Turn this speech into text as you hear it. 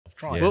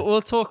try. Yeah.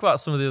 We'll talk about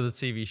some of the other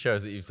TV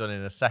shows that you've done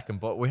in a second,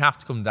 but we have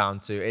to come down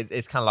to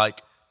it's kind of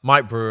like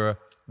Mike Brewer,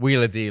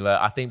 Wheeler Dealer.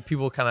 I think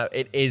people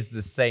it is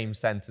the same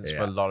sentence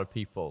for a lot of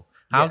people.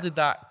 How did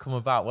that come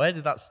about? Where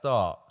did that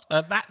start?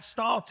 That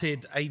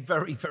started a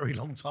very, very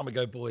long time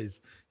ago,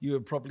 boys. You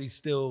were probably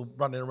still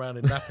running around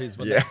in nappies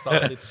when that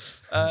started.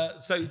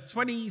 So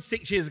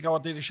 26 years ago, I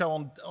did a show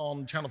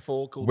on Channel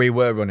 4 called... We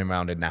were running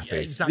around in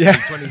nappies. Yeah,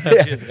 exactly,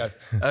 26 years ago,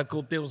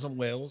 called Deals on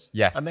Wheels.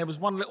 Yes. And there was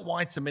one little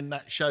item in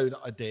that show that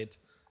I did,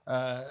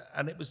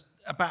 and it was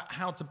about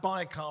how to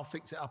buy a car,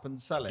 fix it up and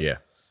sell it. Yeah.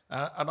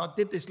 And I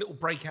did this little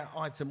breakout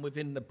item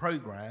within the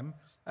program,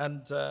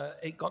 and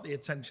it got the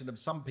attention of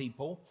some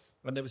people.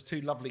 And there was two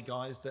lovely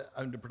guys that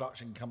owned a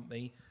production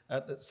company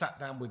that sat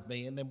down with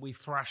me, and then we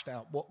thrashed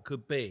out what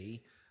could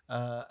be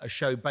a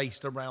show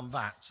based around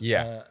that,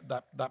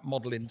 that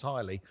model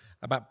entirely,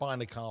 about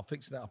buying a car,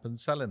 fixing it up and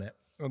selling it.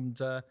 And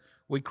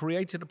we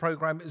created a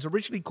program. It was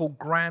originally called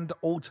Grand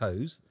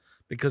Autos,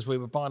 because we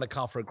were buying a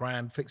car for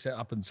 £1,000, fixing it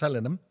up and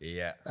selling them.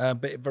 Yeah.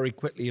 But it very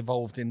quickly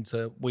evolved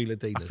into Wheeler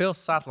Dealers. I feel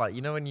sad, like,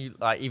 you know, when you,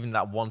 like, even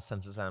that one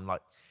sentence, and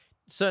like,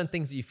 certain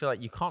things that you feel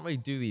like you can't really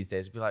do these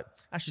days, be like,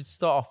 I should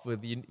start off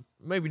with, you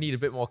maybe need a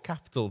bit more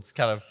capital to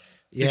kind of,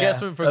 to get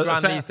something for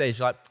 £1,000 these days.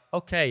 You're like,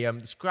 okay,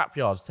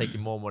 scrapyard's taking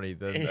more money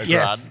than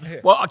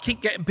 £1,000. Well, I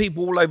keep getting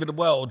people all over the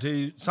world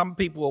who, some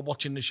people are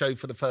watching the show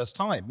for the first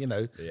time, you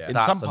know, in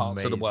some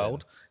parts of the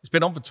world. It's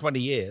been on for 20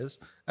 years.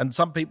 And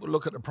some people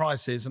look at the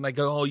prices and they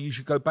go, oh, you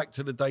should go back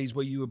to the days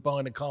where you were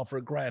buying a car for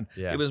 £1,000.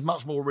 Yeah. It was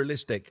much more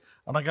realistic.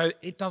 And I go,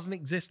 it doesn't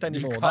exist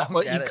anymore. You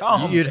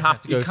can't. You'd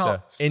have to go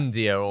to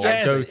India or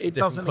go to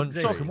different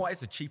countries. So what is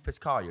the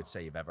cheapest car you'd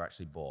say you've ever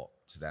actually bought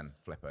to then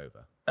flip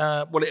over?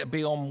 Well, it'd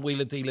be on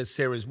Wheeler Dealers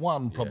Series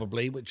 1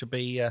 probably, which would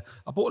be, I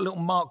bought a little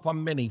Mark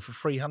 1 Mini for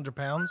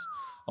 £300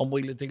 on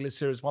Wheeler Dealers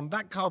Series 1.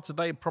 That car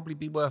today would probably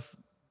be worth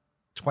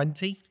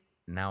 20.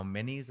 Now,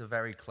 Minis are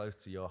very close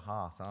to your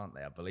heart, aren't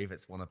they? I believe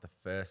it's one of the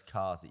first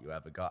cars that you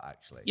ever got,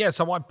 actually. Yeah,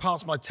 so I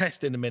passed my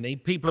test in a Mini.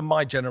 People of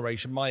my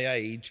generation, my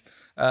age,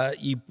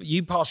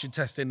 you pass your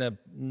test in a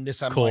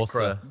Nissan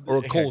Micra or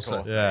a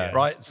Corsa,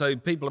 right? So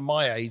people of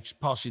my age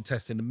pass your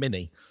test in a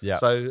Mini. Yeah.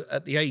 So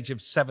at the age of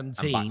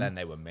 17... And back then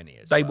they were Mini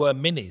as well. They were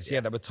Minis,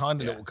 they were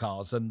tiny little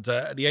cars. And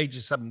at the age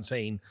of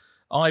 17,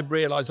 I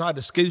realised I had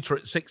a scooter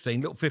at 16,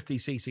 little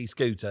 50cc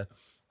scooter,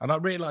 and I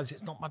realised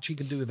it's not much you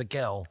can do with a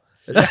girl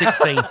at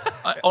 16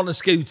 on a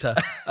scooter.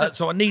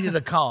 So I needed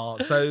a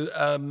car. So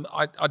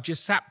I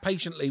just sat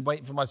patiently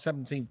waiting for my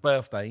 17th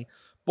birthday,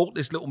 bought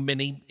this little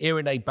Mini,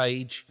 A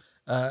beige,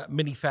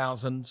 Mini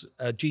 1000,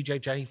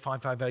 GJJ,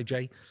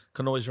 55AJ.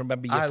 Can always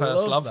remember your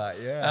first love. That,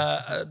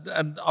 yeah.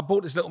 And I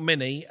bought this little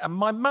Mini, and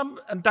my mum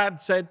and dad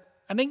said,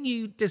 and then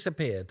you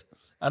disappeared.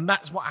 And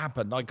that's what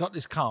happened. I got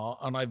this car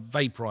and I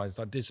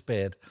vaporized, I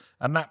disappeared.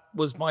 And that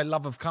was my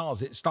love of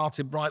cars. It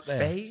started right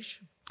there. Beige?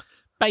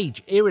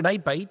 Beige, A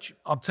beige,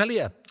 I'll tell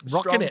you,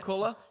 rocking it.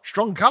 Colour?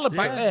 Strong colour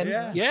back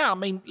then. Yeah, I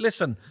mean,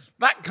 listen,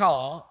 that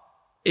car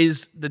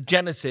is the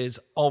genesis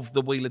of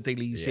the Wheeler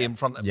Dealer you see in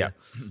front of you.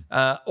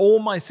 All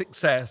my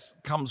success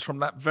comes from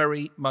that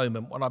very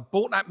moment. When I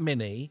bought that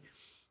Mini,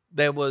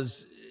 there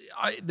was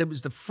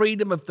the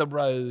freedom of the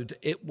road.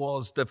 It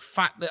was the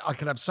fact that I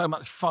could have so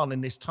much fun in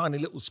this tiny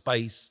little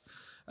space.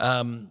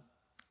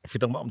 If you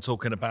know what I'm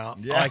talking about,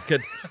 I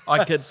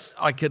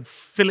could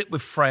fill it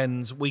with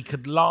friends. We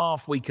could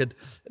laugh. We could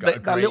got a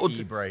great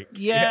e-brake.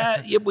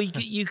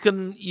 You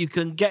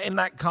can get in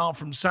that car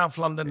from South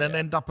London and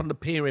end up on the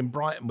pier in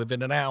Brighton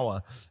within an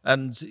hour.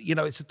 And you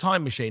know, it's a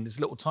time machine. It's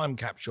a little time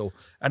capsule,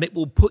 and it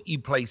will put you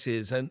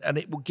places, and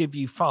it will give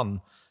you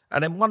fun.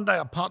 And then one day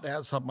I parked it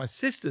outside my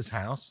sister's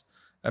house,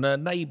 and her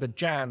neighbour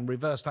Jan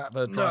reversed out of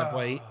her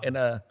driveway in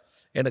a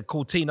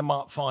Cortina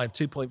Mark V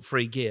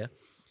 2.3 gear.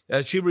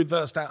 She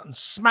reversed out and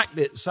smacked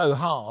it so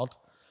hard,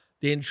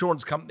 the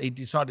insurance company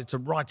decided to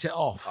write it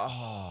off.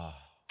 Oh.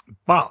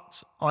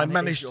 But I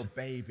managed... It's your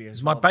baby as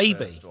It's well, my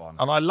baby, first one.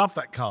 and I love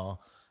that car.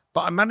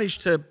 But I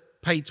managed to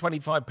pay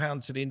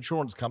 £25 to the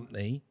insurance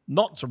company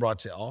not to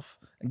write it off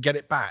and get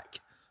it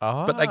back.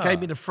 But they gave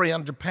me the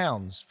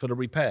 £300 for the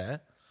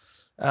repair.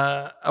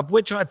 Of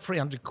which I had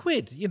 300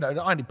 quid. You know,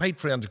 I only paid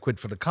 300 quid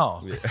for the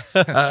car.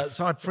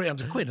 So I had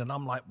 300 quid, and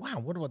I'm like, wow,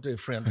 what do I do with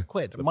 300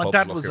 quid? And my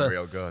dad was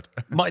real good.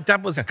 My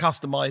dad was a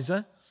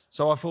customizer,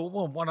 so I thought,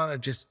 well, why don't I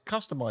just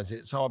customize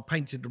it? So I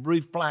painted the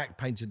roof black,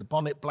 painted the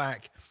bonnet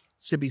black,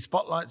 Sibby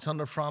spotlights on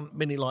the front,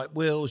 mini light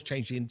wheels,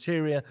 changed the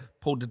interior,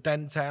 pulled the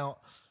dent out.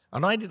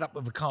 And I ended up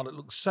with a car that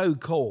looked so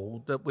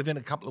cool that within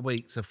a couple of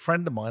weeks, a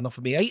friend of mine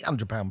offered me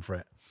 £800 for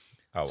it.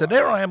 So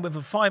there I am with a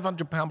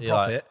 £500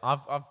 profit.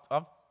 I've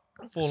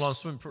fallen on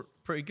something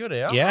pretty good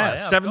here. Yeah,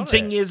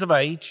 17 years of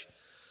age.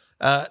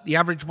 The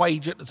average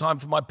wage at the time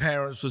for my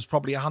parents was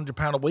probably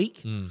 £100 a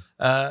week.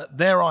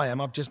 There I am.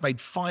 I've just made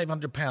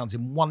 £500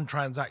 in one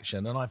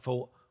transaction. And I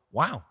thought,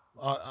 wow,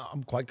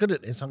 I'm quite good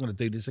at this. I'm going to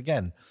do this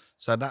again.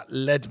 So that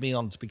led me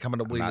on to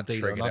becoming a wheeler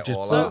dealer. And I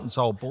just bought and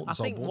sold, bought and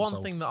sold, I think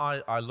one thing that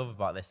I love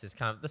about this is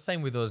kind of the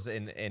same with us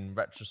in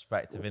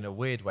retrospective, in a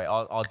weird way.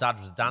 Our dad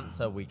was a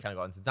dancer. We kind of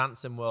got into the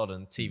dancing world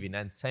and TV and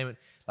entertainment.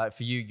 Like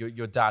for you,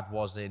 your dad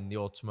was in the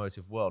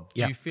automotive world.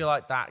 Do you feel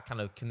like that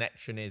kind of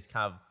connection is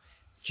kind of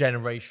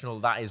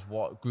generational? That is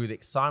what grew the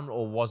excitement,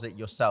 or was it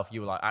yourself?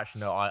 You were like,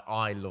 actually, no,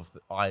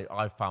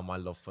 I found my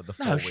love for the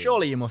four wheels.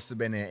 Surely you must have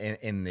been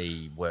in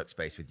the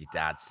workspace with your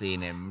dad,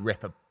 seeing him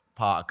rip apart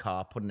a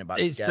car, putting it back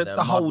together.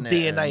 The whole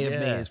DNA of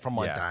me is from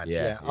my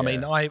dad. I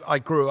mean, I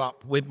grew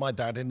up with my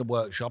dad in the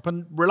workshop,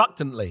 and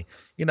reluctantly,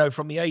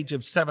 from the age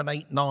of 7,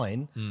 8,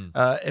 9,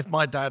 if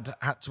my dad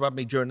had to have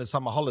me during the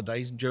summer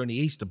holidays and during the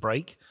Easter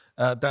break,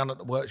 down at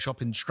the workshop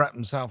in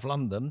Streatham, South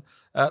London,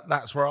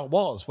 that's where I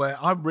was, where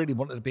I really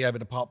wanted to be able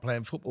to part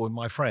playing football with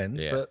my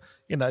friends. But,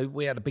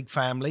 we had a big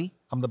family.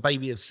 I'm the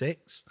baby of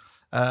 6,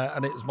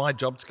 and it was my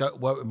job to go to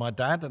work with my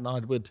dad, and I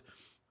would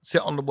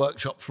sit on the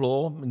workshop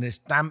floor in this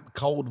damp,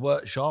 cold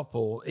workshop,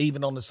 or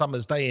even on a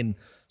summer's day in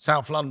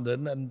South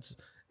London, and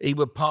he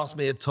would pass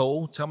me a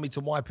tool, tell me to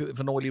wipe it with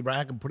an oily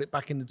rag and put it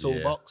back in the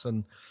toolbox,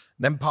 and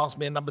then pass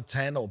me a number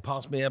 10 or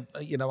pass me a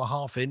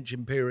 1/2-inch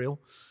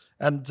Imperial.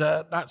 And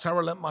that's how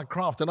I learnt my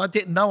craft. And I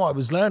didn't know I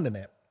was learning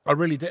it. I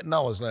really didn't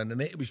know I was learning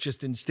it. It was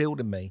just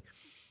instilled in me.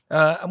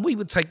 And we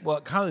would take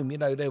work home.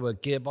 There were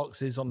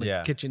gearboxes on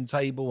the kitchen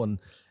table and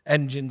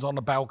engines on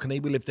the balcony.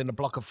 We lived in a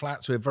block of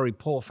flats. We were a very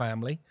poor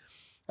family.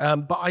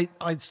 But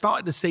I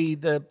started to see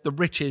the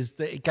riches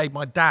that it gave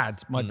my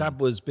dad. My dad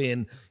was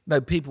being,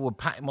 people would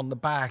pat him on the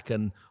back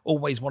and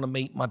always want to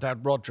meet my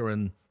dad, Roger,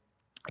 and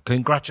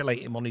congratulate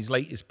him on his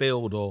latest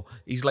build or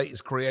his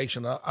latest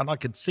creation. And I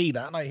could see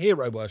that, and I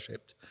hero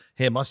worshipped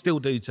him. I still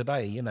do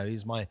today.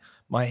 He's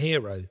my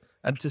hero.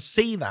 And to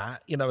see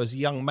that, as a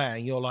young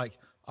man, you're like,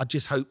 I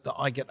just hope that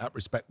I get that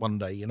respect one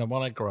day,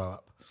 when I grow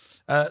up.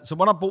 So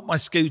when I bought my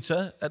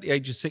scooter at the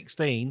age of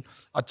 16,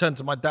 I turned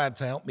to my dad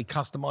to help me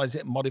customize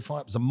it and modify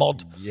it. It was a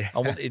mod. I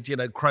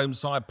wanted, chrome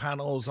side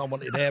panels. I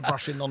wanted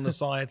airbrushing on the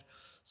side.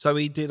 So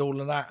he did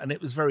all of that, and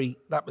that was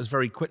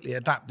very quickly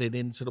adapted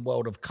into the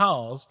world of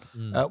cars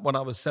when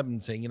I was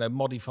 17,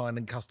 modifying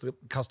and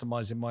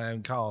customizing my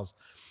own cars.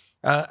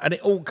 And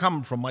it all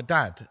come from my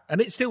dad, and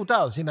it still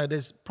does.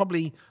 There's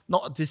probably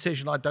not a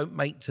decision I don't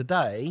make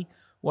today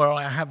where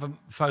I haven't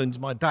phoned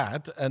my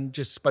dad and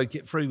just spoke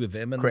it through with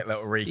him. And quick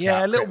little recap.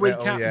 Yeah, a little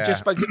recap. And just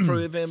spoke it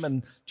through with him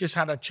and just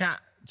had a chat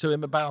to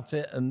him about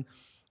it. And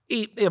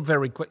he'll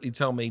very quickly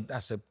tell me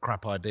that's a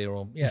crap idea,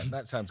 or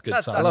that sounds good.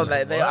 I love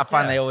that. I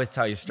find they always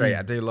tell you straight.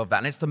 I do love that,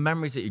 and it's the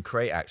memories that you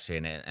create actually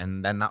in it,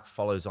 and then that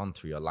follows on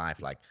through your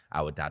life. Like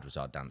our dad was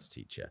our dance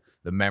teacher.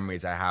 The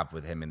memories I have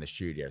with him in the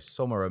studio,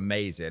 some are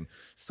amazing,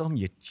 some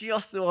you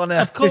just wanna.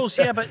 Of course,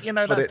 but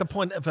that's the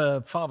point of a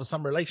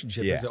father-son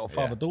relationship, is it, or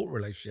father-daughter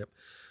relationship?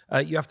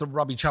 You have to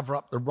rub each other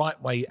up the right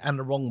way and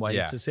the wrong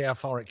way to see how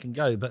far it can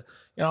go. But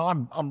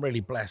I'm really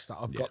blessed that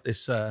I've got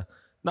this. Not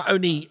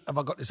only have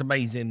I got this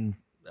amazing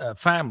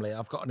family,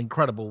 I've got an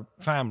incredible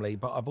family,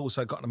 but I've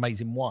also got an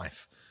amazing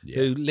wife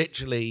who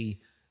literally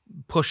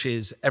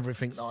pushes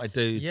everything that I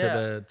do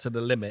to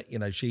the limit.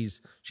 She's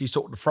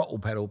sort of the throttle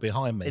pedal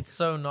behind me. It's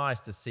so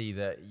nice to see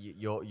that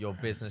your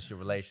business, your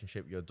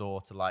relationship, your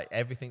daughter, like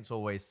everything's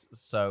always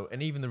so,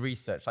 and even the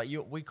research. Like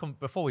we come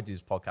before we do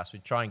this podcast, we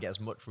try and get as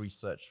much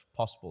research as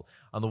possible.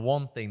 And the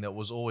one thing that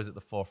was always at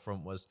the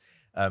forefront was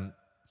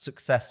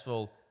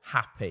successful,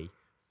 happy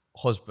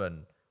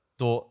husband,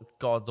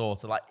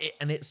 goddaughter,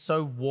 and it's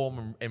so warm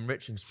and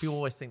enriching, because people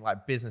always think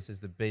like business is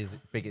the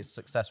biggest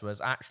success,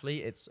 whereas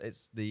actually it's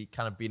the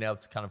kind of being able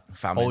to kind of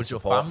hold your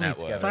family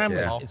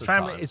together. It's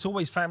family. It's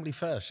always family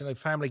first.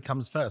 Family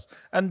comes first,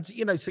 and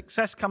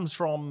success comes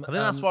from. I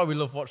think that's why we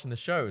love watching the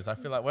shows. I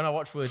feel like when I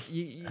watch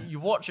you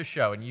watch a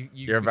show and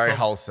you're a very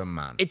wholesome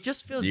man. It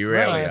just feels you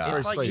great. Really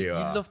it's like you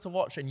love to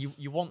watch, and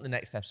you want the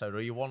next episode,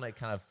 or you want it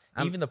kind of.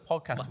 Even the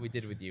podcast we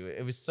did with you,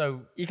 it was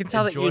so you can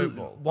tell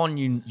enjoyable. That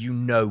you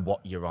know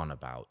what you're on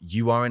about.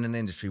 You are in an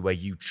industry where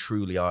you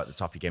truly are at the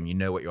top of your game. You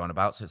know what you're on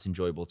about, so it's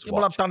enjoyable to watch.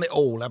 Well, I've done it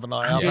all, haven't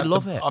I? I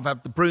love it. I've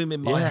had the broom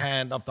in my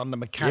hand. I've done the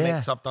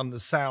mechanics. I've done the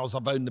sales.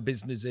 I've owned the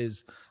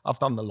businesses. I've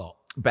done the lot.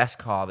 Best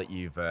car that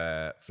you've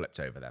flipped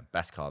over then?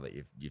 Best car that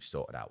you've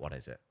sorted out? What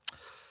is it?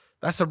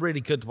 That's a really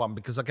good one,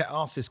 because I get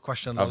asked this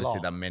question a lot. Obviously,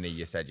 that Mini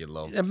you said you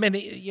loved. The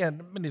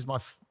Mini's my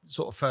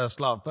sort of first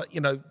love. But,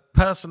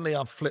 personally,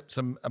 I've flipped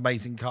some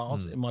amazing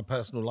cars in my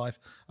personal life.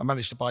 I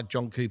managed to buy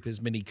John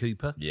Cooper's Mini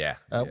Cooper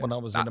when I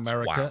was in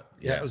America.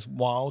 Wow. It was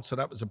wild. So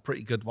that was a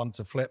pretty good one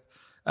to flip.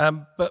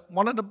 But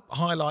one of the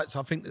highlights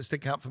I think that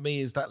stick out for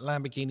me is that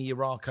Lamborghini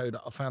Urraco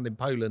that I found in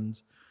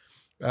Poland.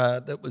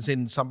 That was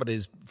in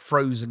somebody's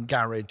frozen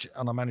garage,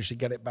 and I managed to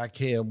get it back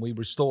here, and we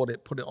restored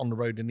it, put it on the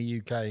road in the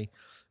UK,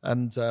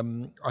 and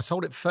I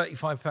sold it for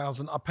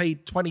 $35,000. I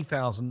paid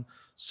 $20,000,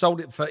 sold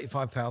it for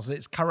 $35,000.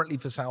 It's currently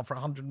for sale for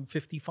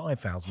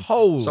 $155,000.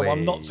 Holy! So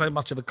I'm not so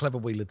much of a clever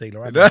wheeler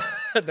dealer.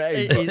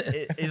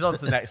 He's on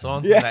to the next one.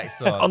 On to the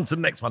next one. On to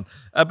the next one.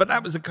 But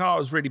that was a car I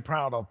was really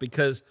proud of,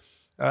 because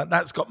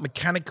That's got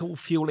mechanical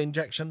fuel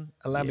injection,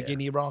 a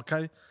Lamborghini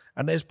Huracan,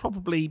 and there's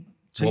probably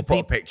we'll put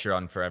a picture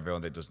on for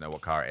everyone that doesn't know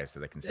what car it is so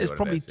they can see there's what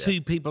probably it is. two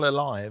people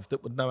alive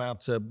that would know how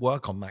to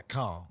work on that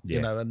car,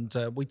 you know, and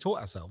we taught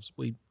ourselves.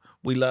 We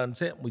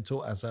learned it and we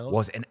taught ourselves.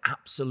 Was an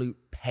absolute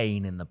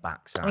pain in the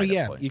backside. Oh,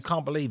 yeah. At points. You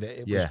can't believe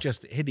it. It was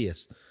just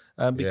hideous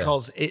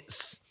because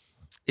it's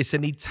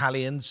an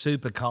Italian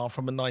supercar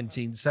from the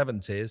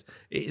 1970s.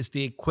 It is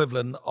the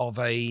equivalent of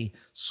a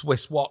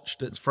Swiss watch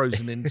that's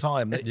frozen in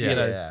time. You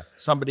know,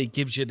 somebody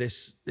gives you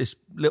this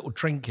little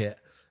trinket,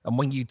 and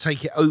when you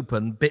take it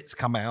open, bits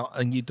come out,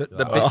 and the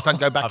bits don't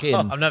go back in.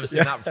 I've never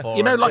seen that before.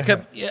 You know, like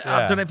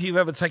I don't know if you've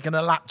ever taken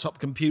a laptop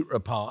computer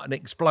apart and it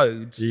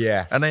explodes.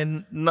 Yes. And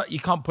then you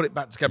can't put it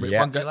back together. Yeah. It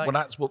won't go, well,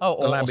 that's what the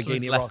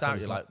Lamborghini left out.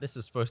 is You're like. like, this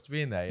is supposed to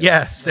be in there.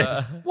 Yes.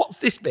 What's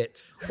this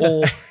bit?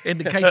 Or in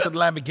the case of the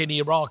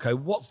Lamborghini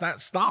Huracan, what's that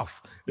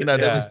stuff? You know,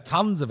 there was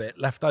tons of it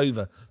left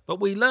over. But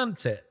we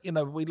learnt it. You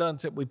know, we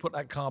put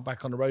that car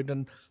back on the road.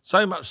 And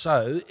so much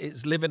so,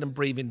 it's living and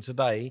breathing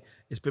today.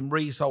 It's been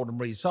resold,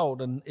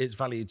 and its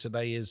value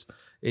today is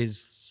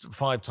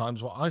 5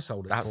 times what I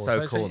sold it That's for.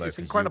 so cool, though. It's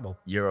incredible.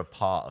 You're a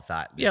part of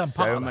that. Yeah, I'm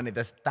so part of many.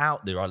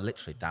 There are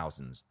literally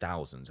thousands. I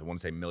want to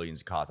say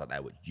millions of cars out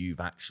there which you've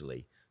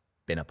actually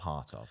been a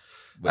part of.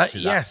 Which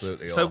is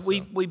absolutely so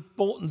awesome. we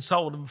bought and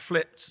sold and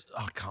flipped.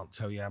 I can't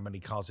tell you how many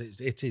cars.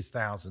 It is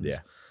thousands. Yeah.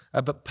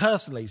 But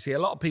personally, see, a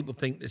lot of people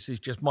think this is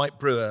just Mike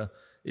Brewer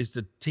is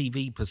the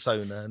TV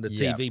persona and the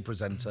TV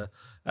presenter.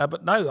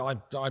 But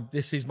no,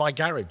 this is my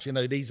garage. You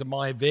know, these are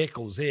my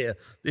vehicles here.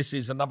 This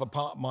is another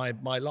part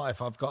of my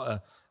life. I've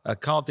got a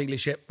car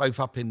dealership, both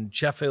up in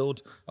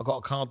Sheffield. I've got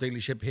a car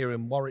dealership here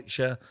in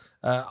Warwickshire.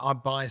 I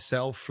buy,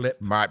 sell, flip.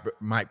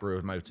 Mike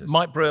Brewer Motors.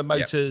 Mike Brewer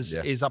Motors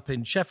is up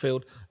in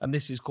Sheffield, and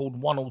this is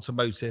called One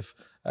Automotive.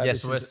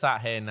 So we're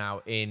sat here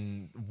now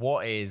in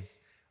what is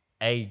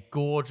a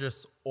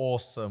gorgeous,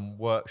 awesome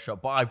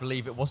workshop, but I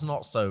believe it was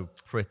not so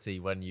pretty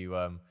when you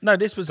no,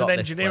 this was an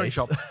engineering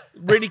shop.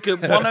 Really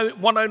good.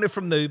 One owner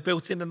from new,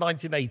 built in the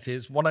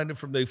 1980s, one owner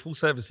from new, full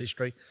service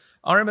history.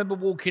 I remember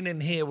walking in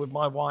here with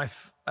my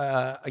wife,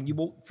 and you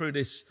walk through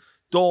this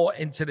door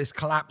into this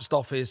collapsed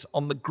office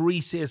on the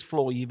greasiest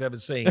floor you've ever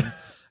seen.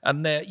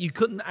 And there, you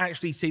couldn't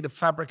actually see the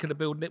fabric of the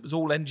building. It was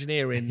all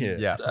engineering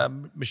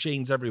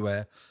machines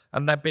everywhere.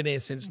 And they've been here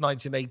since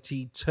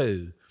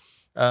 1982.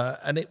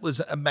 And it was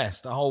a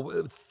mess. The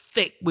whole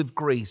thick with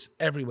grease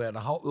everywhere. The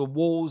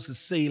walls, the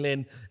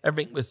ceiling,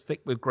 everything was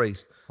thick with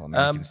grease. Well,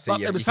 I mean, you can see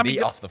you can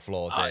eat off the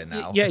floors here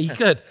now. Yeah, you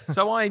could.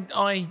 So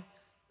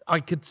I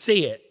could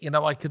see it. You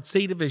know, I could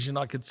see the vision.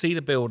 I could see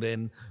the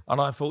building, and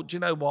I thought, do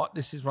you know what?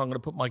 This is where I'm going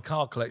to put my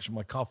car collection,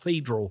 my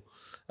cathedral,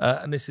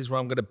 and this is where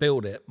I'm going to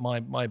build it.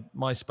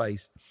 My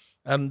space,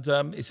 and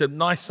it's a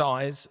nice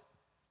size.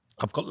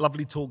 I've got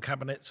lovely tall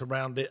cabinets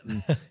around it,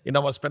 and you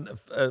know I spent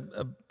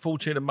a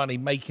fortune of money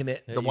making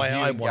it the way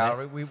I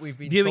want it. We've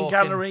been viewing talking,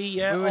 gallery,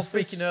 yeah. We were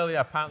office. speaking earlier.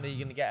 Apparently, you're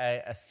going to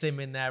get a sim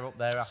in there up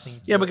there. I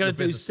think. Yeah, we're going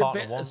to do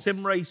a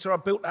sim racer. I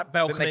built that I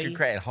balcony. think they could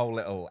create a whole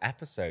little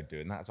episode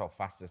doing that. It's all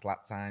fastest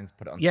lap times.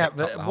 Put it on yeah,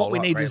 TikTok. but what we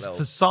need is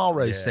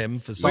Fasaro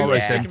Sim, We were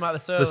speaking about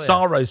this earlier.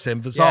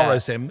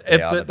 Fasaro Sim.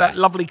 If that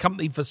lovely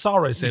company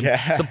Fasaro Sim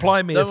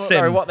supply me a sim.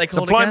 Sorry, what they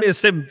called supply again? me a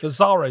sim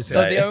Fasaro Sim.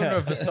 So the owner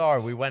of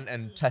Vasaro, we went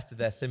and tested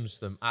their sims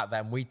for them at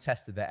them. We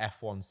tested their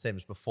F1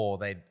 sims before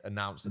they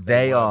announced that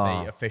they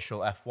were the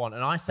official F1.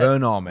 And I said,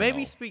 phenomenal.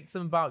 Maybe speak to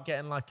them about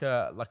getting like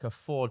a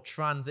Ford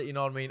Transit, you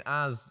know what I mean,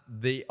 as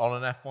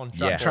on an F1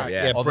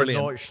 track. Or the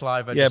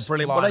Nordschleife. Yeah,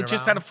 brilliant. Well, they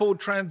just had a Ford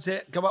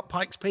Transit go up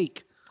Pikes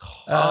Peak.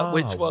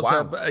 Which was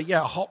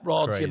a hot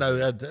rod, Crazy. you know,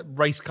 a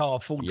race car,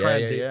 Ford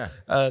Transit,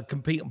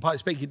 compete on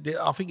Pikes Peak.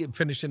 I think it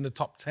finished in the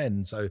top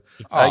 10. So,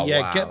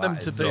 get them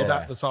to do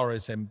that for Sorrow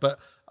Sim. But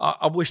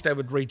I wish they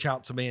would reach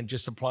out to me and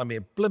just supply me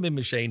a blooming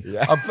machine.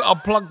 Yeah.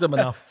 I've plugged them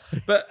enough.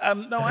 But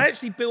no, I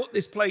actually built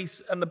this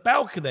place and the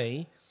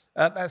balcony,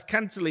 that's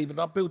cantilevered.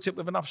 I built it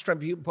with enough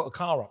strength you can put a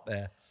car up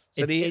there.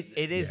 So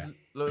it is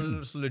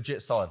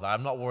legit solid. Like,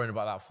 I'm not worrying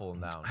about that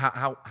falling down.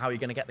 How are you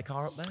going to get the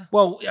car up there?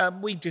 Well,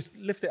 we just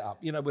lift it up,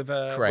 you know, with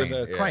a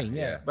crane.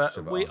 Yeah. But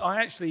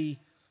I actually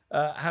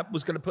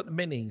was going to put the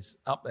minis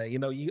up there. You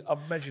know,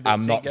 I've measured it.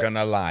 I'm not going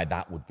to lie,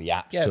 that would be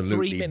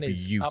absolutely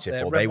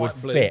beautiful. There, they would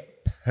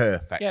fit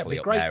perfectly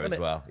up there as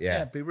well. Yeah,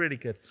 it'd be really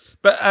good.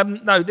 But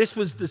no, this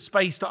was the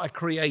space that I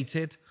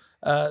created.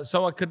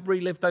 So I could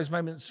relive those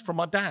moments from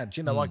my dad.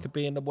 You know, I could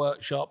be in the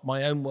workshop,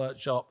 my own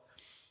workshop.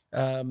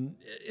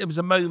 It was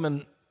a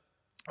moment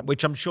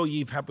which I'm sure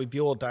you've had with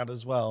your dad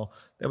as well.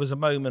 There was a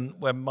moment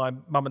when my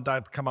mum and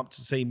dad come up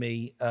to see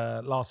me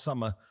last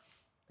summer,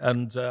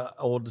 and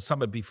or the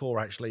summer before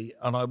actually,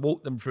 and I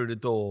walked them through the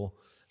door,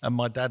 and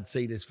my dad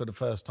see this for the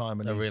first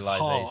time, and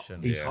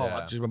his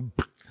heart just went.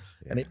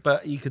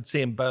 But you could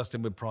see him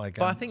bursting with pride.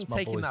 But I think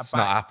taking that back, it's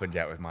not happened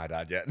yet with my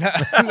dad yet.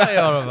 what are you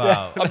on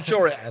about? I'm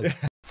sure it has.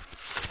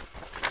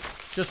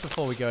 Just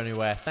before we go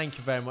anywhere, thank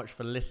you very much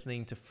for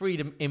listening to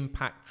Freedom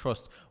Impact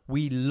Trust.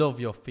 We love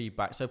your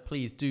feedback, so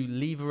please do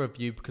leave a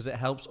review because it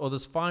helps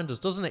others find us,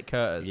 doesn't it,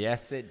 Curtis?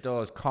 Yes, it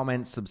does.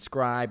 Comment,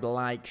 subscribe,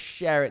 like,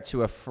 share it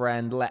to a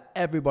friend. Let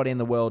everybody in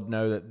the world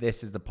know that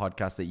this is the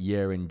podcast that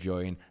you're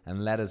enjoying,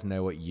 and let us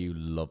know what you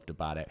loved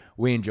about it.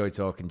 We enjoy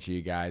talking to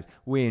you guys.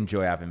 We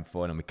enjoy having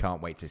fun, and we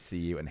can't wait to see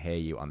you and hear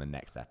you on the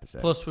next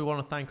episode. Plus, we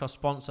want to thank our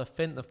sponsor,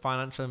 FINT, the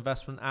financial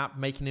investment app,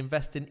 making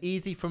investing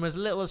easy from as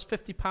little as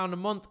 £50 a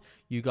month.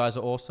 You guys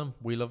are awesome.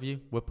 We love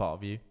you. We're part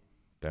of you.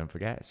 Don't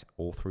forget, it's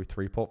all through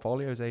 3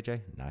 portfolios,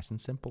 AJ. Nice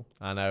and simple.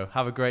 I know.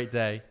 Have a great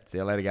day. See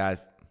you later,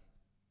 guys.